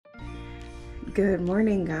Good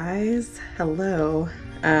morning, guys. Hello.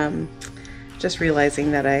 Just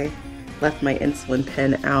realizing that I left my insulin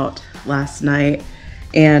pen out last night,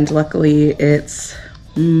 and luckily it's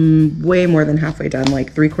way more than halfway done,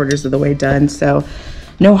 like 3/4 of the way done, so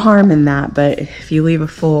no harm in that. But if you leave a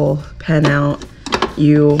full pen out,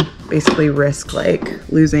 you basically risk like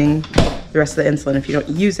losing the rest of the insulin if you don't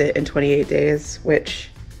use it in 28 days,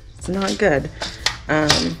 which is not good.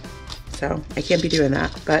 So I can't be doing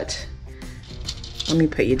that, but let me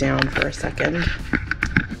put you down for a second.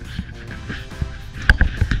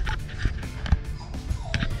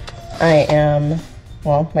 I am,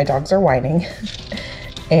 well, my dogs are whining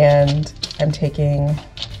and I'm taking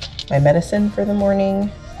my medicine for the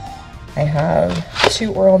morning. I have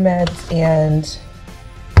 2 oral meds and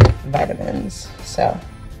vitamins, so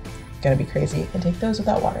gonna be crazy and take those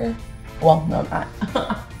without water. Well, no, I'm not.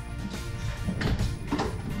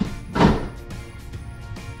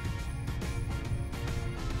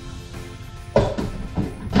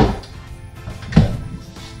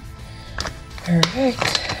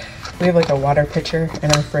 Perfect. We have like a water pitcher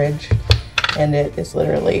in our fridge, and it is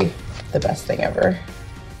literally the best thing ever.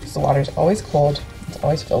 The water's always cold, it's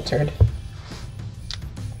always filtered.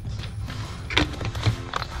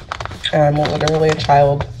 I'm literally a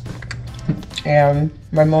child, and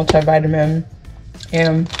my multivitamin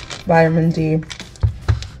and vitamin D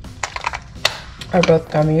are both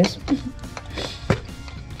gummies.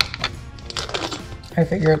 I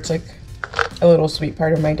figure it's like a little sweet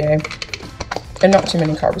part of my day. And not too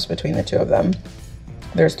many carbs between the 2 of them.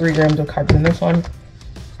 There's 3 grams of carbs in this one,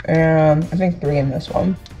 and I think 3 in this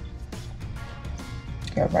one.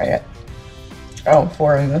 Can't find it. Oh,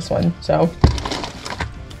 4 in this one, so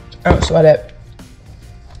I don't sweat it.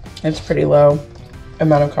 It's pretty low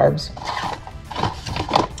amount of carbs.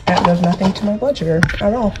 And it does nothing to my blood sugar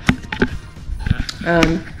at all.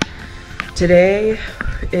 Today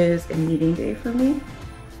is a meeting day for me.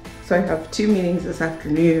 So I have 2 meetings this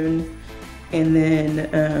afternoon. And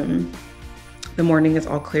then the morning is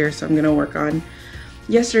all clear, so I'm gonna work on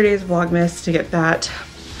yesterday's Vlogmas to get that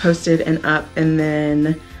posted and up, and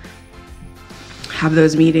then have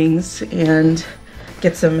those meetings and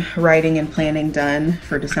get some writing and planning done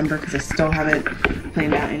for December, because I still haven't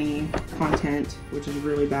planned out any content, which is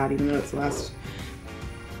really bad, even though it's the last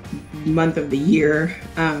month of the year.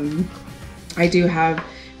 I do have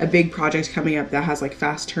a big project coming up that has like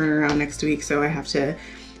fast turnaround next week, so I have to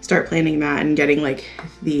start planning that and getting like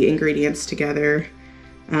the ingredients together.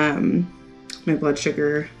 My blood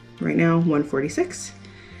sugar right now 146,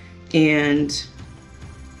 and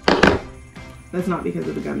that's not because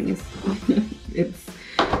of the gummies.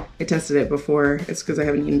 I tested it before. It's because I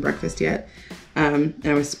haven't eaten breakfast yet, and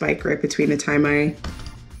I was spiked right between the time I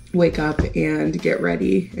wake up and get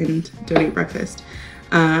ready and don't eat breakfast.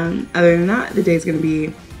 Other than that, the day's gonna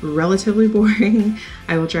be relatively boring.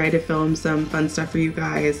 I will try to film some fun stuff for you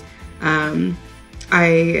guys.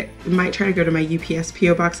 I might try to go to my UPS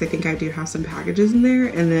PO box. I think I do have some packages in there,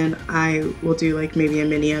 and then I will do like maybe a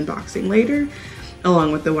mini unboxing later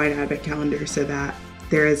along with the white advent calendar, so that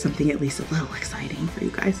there is something at least a little exciting for you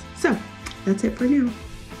guys. So that's it for now.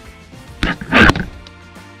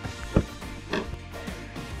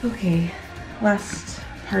 Okay, last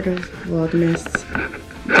part of Vlogmas,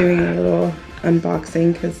 doing a little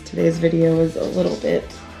unboxing because today's video was a little bit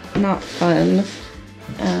not fun.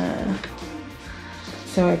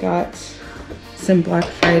 So I got some Black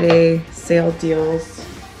Friday sale deals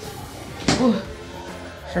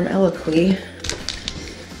from Eloquy,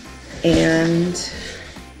 and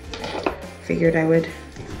figured I would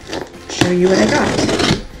show you what I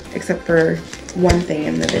got, except for one thing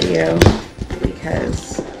in the video,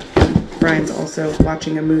 because Brian's also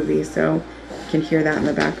watching a movie, so you can hear that in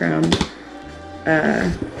the background.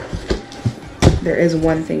 There is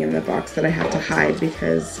one thing in the box that I have to hide,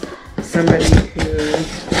 because somebody who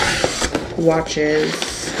watches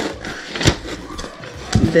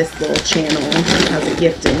this little channel has a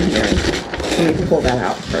gift in here. Let me pull that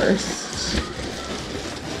out first,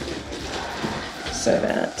 so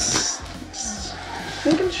that, just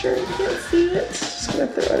making sure you can't see it. Just gonna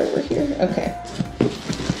throw it over here. Okay.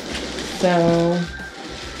 So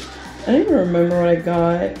I don't even remember what I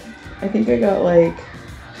got. I think I got like,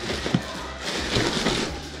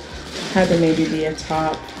 had to maybe be a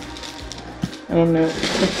top. I don't know.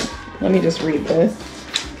 Let me just read this,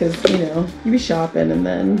 because you know, you be shopping and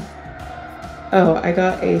then, oh, I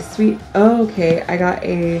got a I got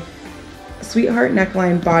a sweetheart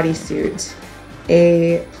neckline bodysuit,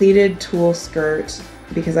 a pleated tulle skirt,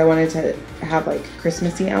 because I wanted to have like a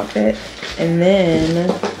Christmassy outfit, and then,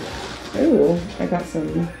 ooh, I got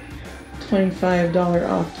some $25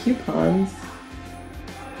 off coupons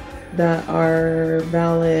that are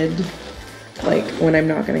valid like when I'm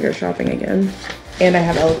not gonna go shopping again. And I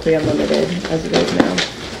have LP Unlimited, as you guys know.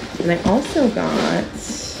 And I also got,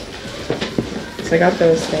 so I got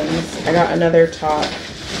those things. I got another top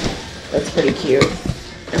that's pretty cute.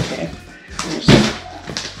 Okay, I'm just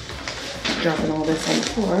dropping all this on the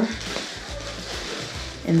floor.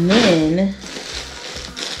 And then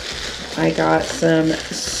I got some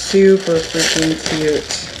super freaking cute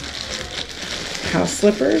house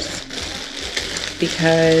slippers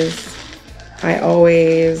because I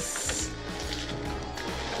always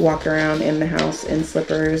walk around in the house in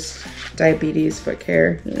slippers, diabetes, foot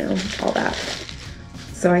care, you know, all that.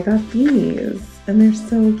 So I got these and they're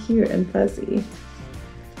so cute and fuzzy.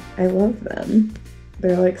 I love them.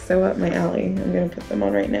 They're like so up my alley. I'm gonna put them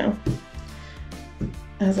on right now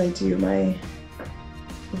as I do my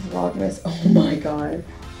Vlogmas. Oh my God,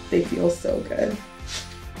 they feel so good.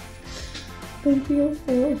 They feel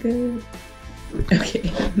so good. Okay,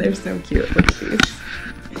 they're so cute. Look at these.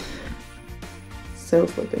 So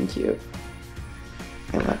flippin' cute.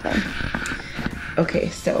 I love them. Okay,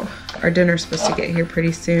 so our dinner's supposed to get here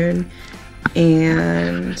pretty soon,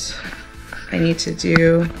 and I need to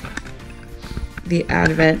do the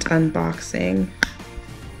Advent unboxing.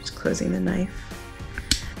 Just closing the knife.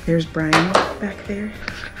 There's Brian back there.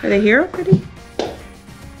 Are they here already?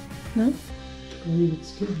 No? I believe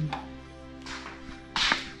it's good.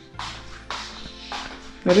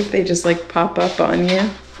 What if they just like pop up on you?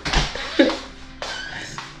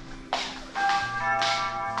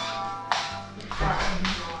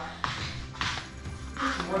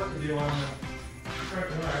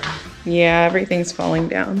 Yeah, everything's falling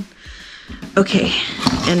down. Okay,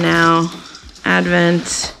 and now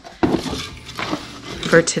Advent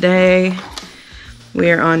for today. We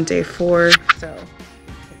are on day 4, so.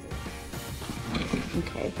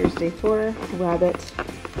 Okay, here's day 4. Rabbit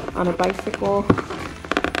on a bicycle.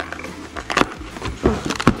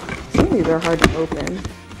 Some of these are hard to open.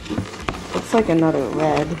 It's like another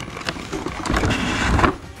red.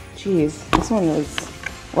 Jeez, this one is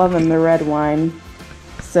loving the red wine.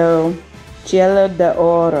 So, Cielo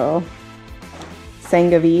d'Oro,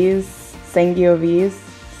 Sangiovese,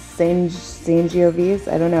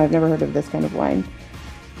 I don't know, I've never heard of this kind of wine.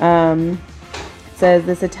 It says,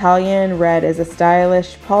 this Italian red is a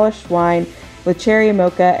stylish, polished wine with cherry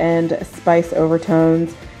mocha and spice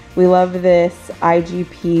overtones. We love this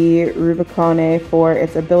IGP Rubicone for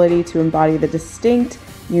its ability to embody the distinct,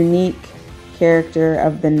 unique character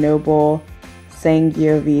of the noble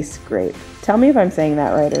Sangiovese grape. Tell me if I'm saying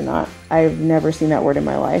that right or not. I've never seen that word in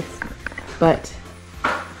my life. But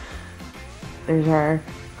there's our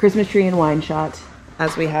Christmas tree and wine shot,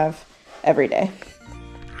 as we have every day.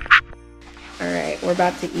 All right, we're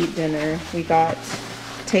about to eat dinner. We got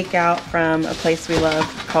takeout from a place we love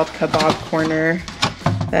called Kebab Corner.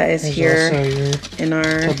 That is there's here in our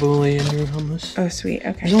tabbouleh and your hummus. Oh, sweet.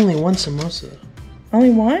 Okay. There's only one samosa. Only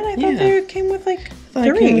one? I thought they came with like 3.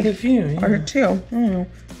 It came with a few. Yeah. Or 2. I don't know.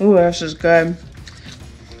 Ooh, this is good.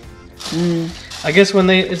 I guess when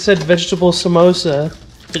it said vegetable samosa,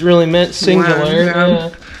 it really meant singular. Wow, yeah.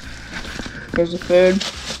 Here's the food.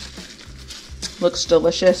 Looks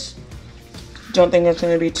delicious. Don't think it's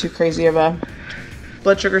going to be too crazy of a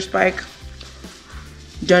blood sugar spike.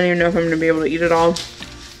 Don't even know if I'm going to be able to eat it all.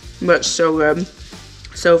 But it's so good.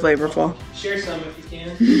 So flavorful. Share some if you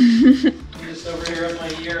can. I'm just over here with my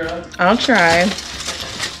gyro. I'll try.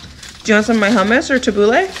 Do you want some of my hummus or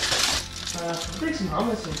tabbouleh? I'll take some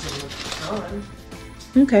hummus and some salad.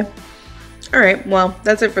 Okay. Alright, well,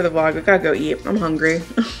 that's it for the vlog. I gotta go eat. I'm hungry.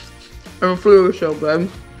 And the food was so good.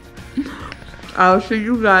 I'll see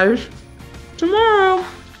you guys tomorrow.